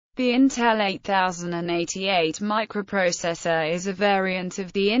The Intel 8088 microprocessor is a variant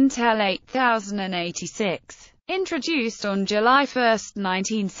of the Intel 8086. Introduced on July 1,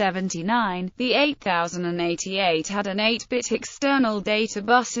 1979, the 8088 had an 8-bit external data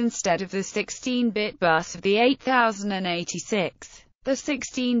bus instead of the 16-bit bus of the 8086. The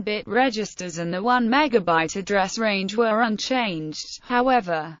 16-bit registers and the 1 MB address range were unchanged.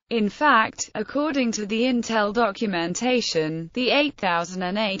 However, in fact, according to the Intel documentation, the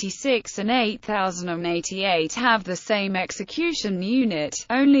 8086 and 8088 have the same execution unit,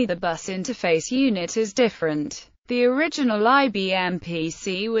 only the bus interface unit is different. The original IBM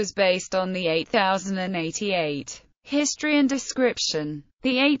PC was based on the 8088. History and description.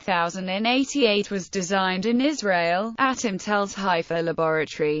 The 8088 was designed in Israel, at Intel's Haifa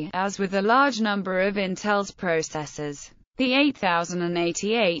laboratory, as with a large number of Intel's processors. The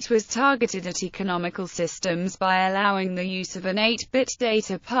 8088 was targeted at economical systems by allowing the use of an 8-bit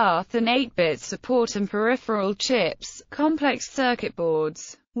data path and 8-bit support, and peripheral chips. Complex circuit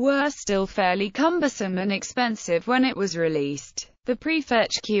boards were still fairly cumbersome and expensive when it was released. The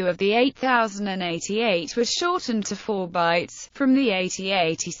prefetch queue of the 8088 was shortened to 4 bytes, from the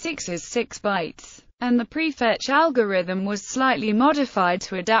 8086's 6 bytes, and the prefetch algorithm was slightly modified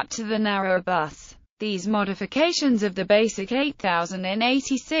to adapt to the narrower bus. These modifications of the basic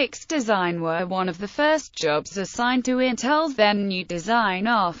 8086 design were one of the first jobs assigned to Intel's then new design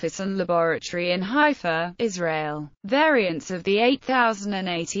office and laboratory in Haifa, Israel. Variants of the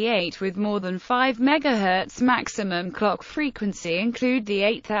 8088 with more than 5 MHz maximum clock frequency include the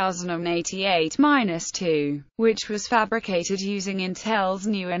 8088-2, which was fabricated using Intel's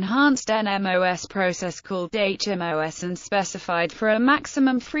new enhanced NMOS process called HMOS and specified for a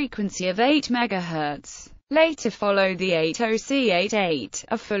maximum frequency of 8 MHz. Later followed the 80C88,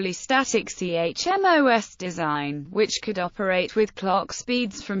 a fully static CHMOS design, which could operate with clock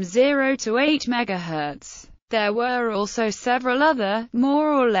speeds from 0 to 8 MHz. There were also several other,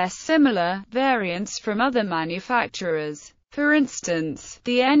 more or less similar, variants from other manufacturers. For instance,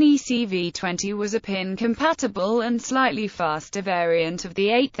 the NEC-V20 was a pin-compatible and slightly faster variant of the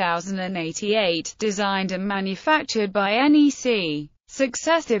 8088, designed and manufactured by NEC.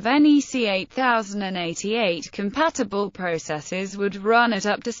 Successive NEC 8088 compatible processors would run at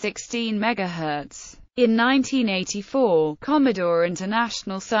up to 16 MHz. In 1984, Commodore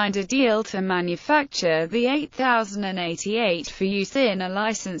International signed a deal to manufacture the 8088 for use in a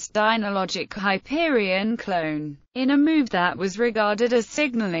licensed Dynalogic Hyperion clone, in a move that was regarded as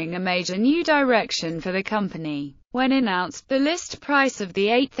signaling a major new direction for the company. When announced, the list price of the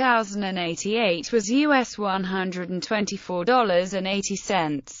 8088 was US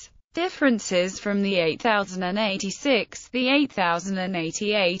 $124.80. Differences from the 8086. The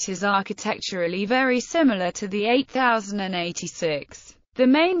 8088 is architecturally very similar to the 8086. The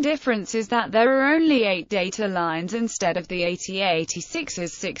main difference is that there are only 8 data lines instead of the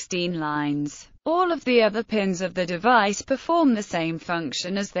 8086's 16 lines. All of the other pins of the device perform the same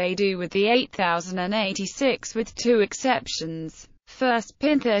function as they do with the 8086, with 2 exceptions. First,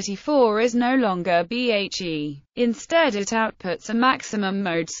 pin 34 is no longer BHE. Instead it outputs a maximum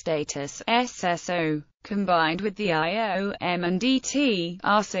mode status, SSO. Combined with the I/O, M and DT,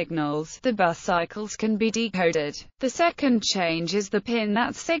 signals, the bus cycles can be decoded. The second change is the pin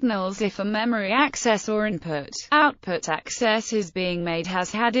that signals if a memory access or input-output access is being made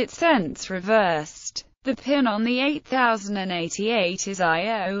has had its sense reversed. The pin on the 8088 is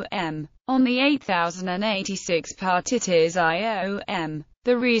I/O-M. On the 8086 part it is I/O-M.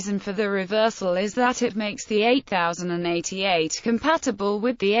 The reason for the reversal is that it makes the 8088 compatible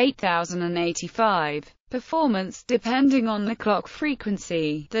with the 8085. Performance depending on the clock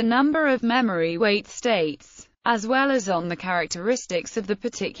frequency, the number of memory wait states, as well as on the characteristics of the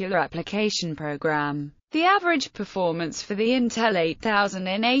particular application program. The average performance for the Intel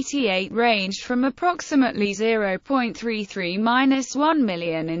 8088 ranged from approximately 0.33–1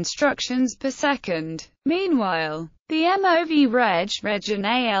 million instructions per second. Meanwhile, the MOV reg and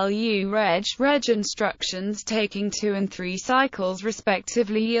ALU reg instructions taking 2 and 3 cycles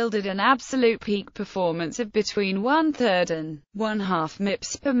respectively yielded an absolute peak performance of between 1/3 and 1/2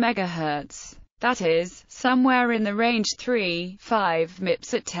 MIPS per megahertz. That is, somewhere in the range 3–5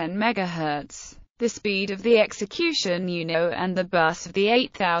 MIPS at 10 MHz. The speed of the execution unit and the bus of the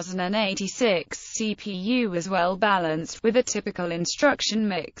 8086 CPU was well balanced, with a typical instruction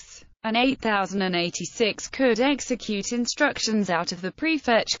mix. An 8086 could execute instructions out of the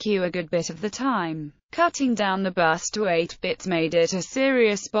prefetch queue a good bit of the time. Cutting down the bus to 8 bits made it a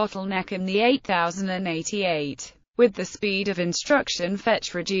serious bottleneck in the 8088. with the speed of instruction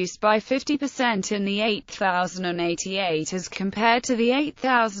fetch reduced by 50% in the 8088 as compared to the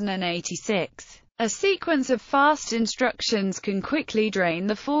 8086. A sequence of fast instructions can quickly drain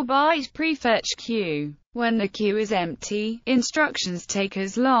the 4-byte prefetch queue. When the queue is empty, instructions take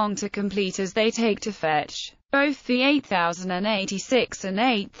as long to complete as they take to fetch. Both the 8086 and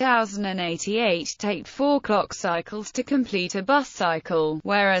 8088 take 4 clock cycles to complete a bus cycle,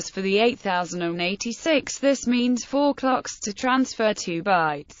 whereas for the 8086 this means 4 clocks to transfer 2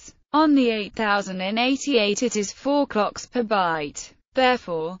 bytes. On the 8088 it is 4 clocks per byte.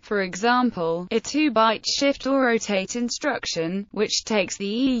 Therefore, for example, a 2-byte shift or rotate instruction, which takes the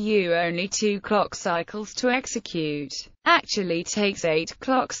EU only 2 clock cycles to execute, actually takes 8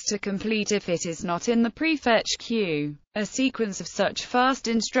 clocks to complete if it is not in the prefetch queue. A sequence of such fast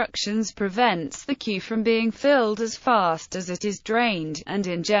instructions prevents the queue from being filled as fast as it is drained, and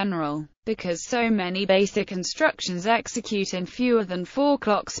in general, because so many basic instructions execute in fewer than 4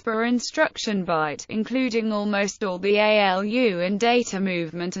 clocks per instruction byte, including almost all the ALU and data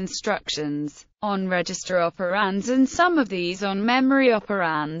movement instructions on register operands and some of these on memory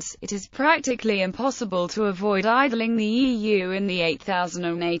operands, it is practically impossible to avoid idling the EU in the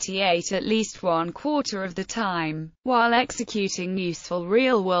 8088 at least 1/4 of the time, while executing useful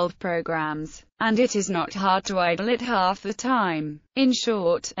real-world programs, and it is not hard to idle it half the time. In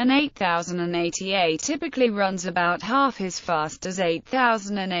short, an 8088 typically runs about half as fast as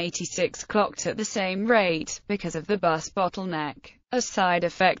 8086 clocked at the same rate, because of the bus bottleneck. A side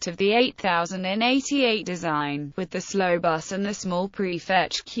effect of the 8088 design, with the slow bus and the small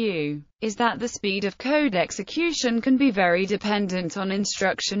prefetch queue, is that the speed of code execution can be very dependent on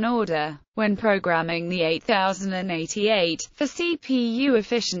instruction order. When programming the 8088 for CPU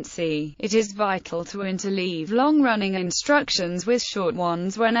efficiency, it is vital to interleave long-running instructions with short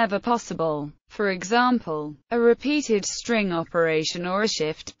ones whenever possible. For example, a repeated string operation or a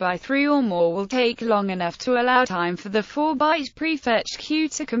shift by 3 or more will take long enough to allow time for the 4-byte prefetch queue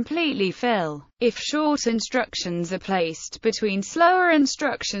to completely fill. If short instructions are placed between slower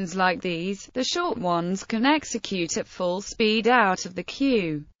instructions like these, the short ones can execute at full speed out of the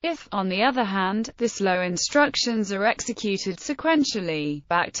queue. If, on the other hand, the slow instructions are executed sequentially,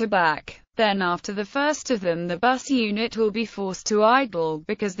 back to back, then after the first of them the bus unit will be forced to idle,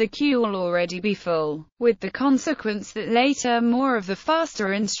 because the queue will already be full, with the consequence that later more of the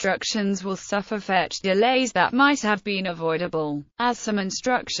faster instructions will suffer fetch delays that might have been avoidable, as some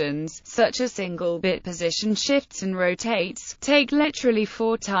instructions, such as single-bit position shifts and rotates, take literally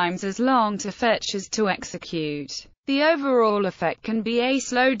 4 times as long to fetch as to execute. The overall effect can be a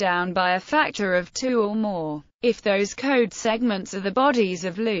slowdown by a factor of 2 or more. If those code segments are the bodies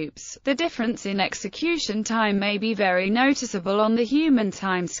of loops, the difference in execution time may be very noticeable on the human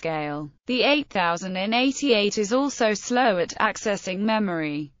timescale. The 8088 is also slow at accessing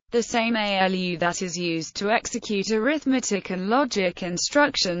memory. The same ALU that is used to execute arithmetic and logic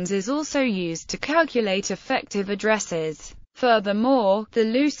instructions is also used to calculate effective addresses. Furthermore, the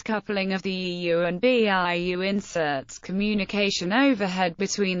loose coupling of the EU and BIU inserts communication overhead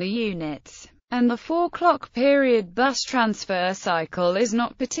between the units, and the 4-clock period bus transfer cycle is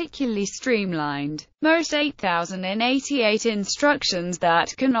not particularly streamlined. Most 8088 instructions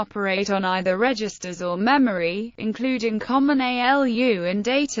that can operate on either registers or memory, including common ALU and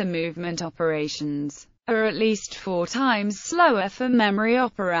data movement operations, are at least 4 times slower for memory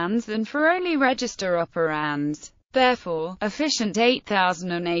operands than for only register operands. Therefore, efficient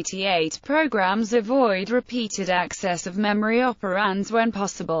 8088 programs avoid repeated access of memory operands when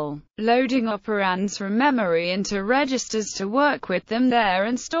possible, loading operands from memory into registers to work with them there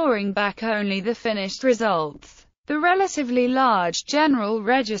and storing back only the finished results. The relatively large general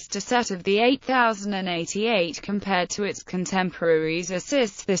register set of the 8088 compared to its contemporaries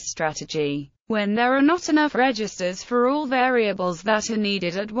assists this strategy, when there are not enough registers for all variables that are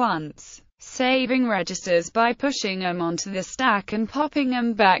needed at once. Saving registers by pushing them onto the stack and popping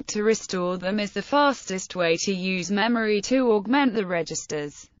them back to restore them is the fastest way to use memory to augment the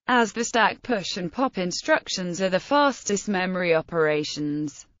registers, as the stack push and pop instructions are the fastest memory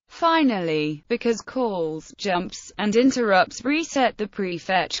operations. Finally, because calls, jumps, and interrupts reset the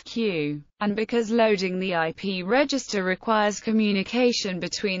prefetch queue, and because loading the IP register requires communication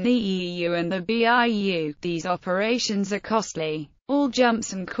between the EU and the BIU, these operations are costly. All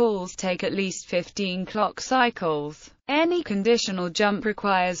jumps and calls take at least 15 clock cycles. Any conditional jump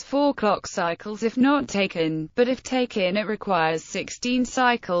requires 4 clock cycles if not taken, but if taken it requires 16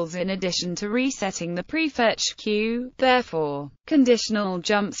 cycles in addition to resetting the prefetch queue. Therefore, conditional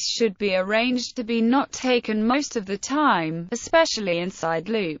jumps should be arranged to be not taken most of the time, especially inside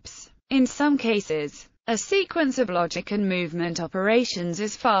loops. In some cases, A sequence of logic and movement operations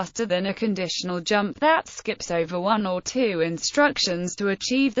is faster than a conditional jump that skips over one or two instructions to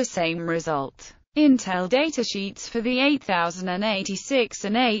achieve the same result. Intel datasheets for the 8086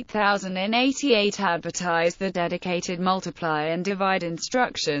 and 8088 advertise the dedicated multiply and divide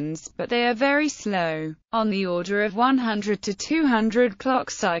instructions, but they are very slow, on the order of 100 to 200 clock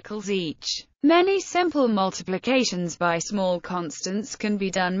cycles each. Many simple multiplications by small constants can be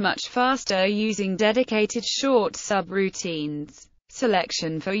done much faster using dedicated short subroutines.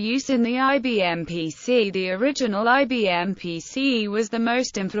 Selection for use in the IBM PC. The original IBM PC was the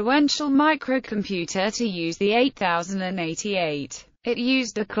most influential microcomputer to use the 8088. It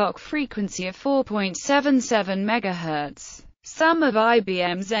used a clock frequency of 4.77 MHz. Some of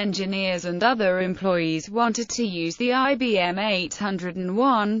IBM's engineers and other employees wanted to use the IBM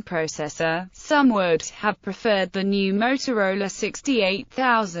 801 processor. Some would have preferred the new Motorola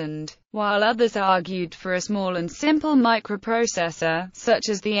 68000, while others argued for a small and simple microprocessor, such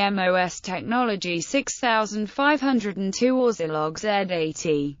as the MOS Technology 6502 or Zilog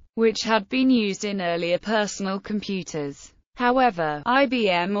Z80, which had been used in earlier personal computers. However,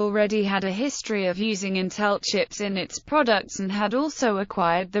 IBM already had a history of using Intel chips in its products and had also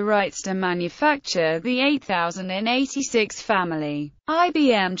acquired the rights to manufacture the 8086 family.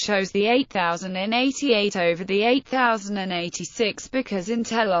 IBM chose the 8088 over the 8086 because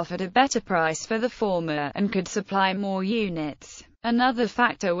Intel offered a better price for the former, and could supply more units. Another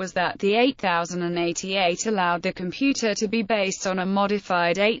factor was that the 8088 allowed the computer to be based on a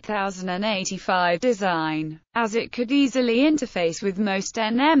modified 8085 design, as it could easily interface with most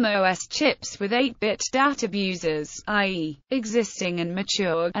NMOS chips with 8-bit data buses, i.e., existing and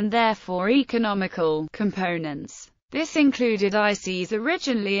mature, and therefore economical, components. This included ICs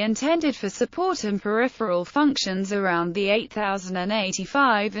originally intended for support and peripheral functions around the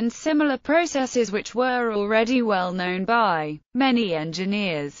 8085 and similar processes which were already well known by many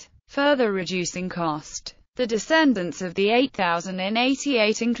engineers, further reducing cost. The descendants of the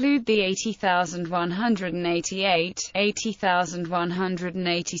 8088 include the 80188,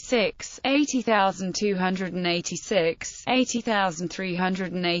 80186, 80286,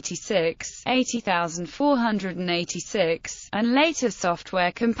 80386, 80486, and later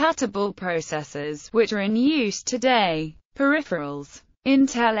software-compatible processors, which are in use today. Peripherals.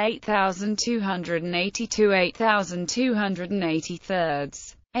 Intel 8282,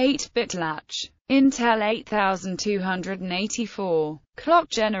 8283, 8-bit latch. Intel 8284. Clock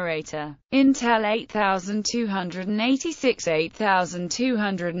generator. Intel 8286,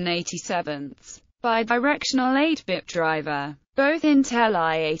 8287. Bidirectional 8-bit driver. Both Intel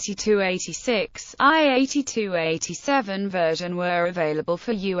i8286, i8287 version were available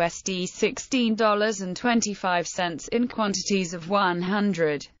for USD $16.25 in quantities of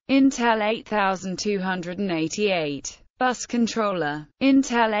 100. Intel 8288. Bus controller.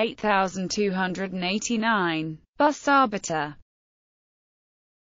 Intel 8289. Bus arbiter.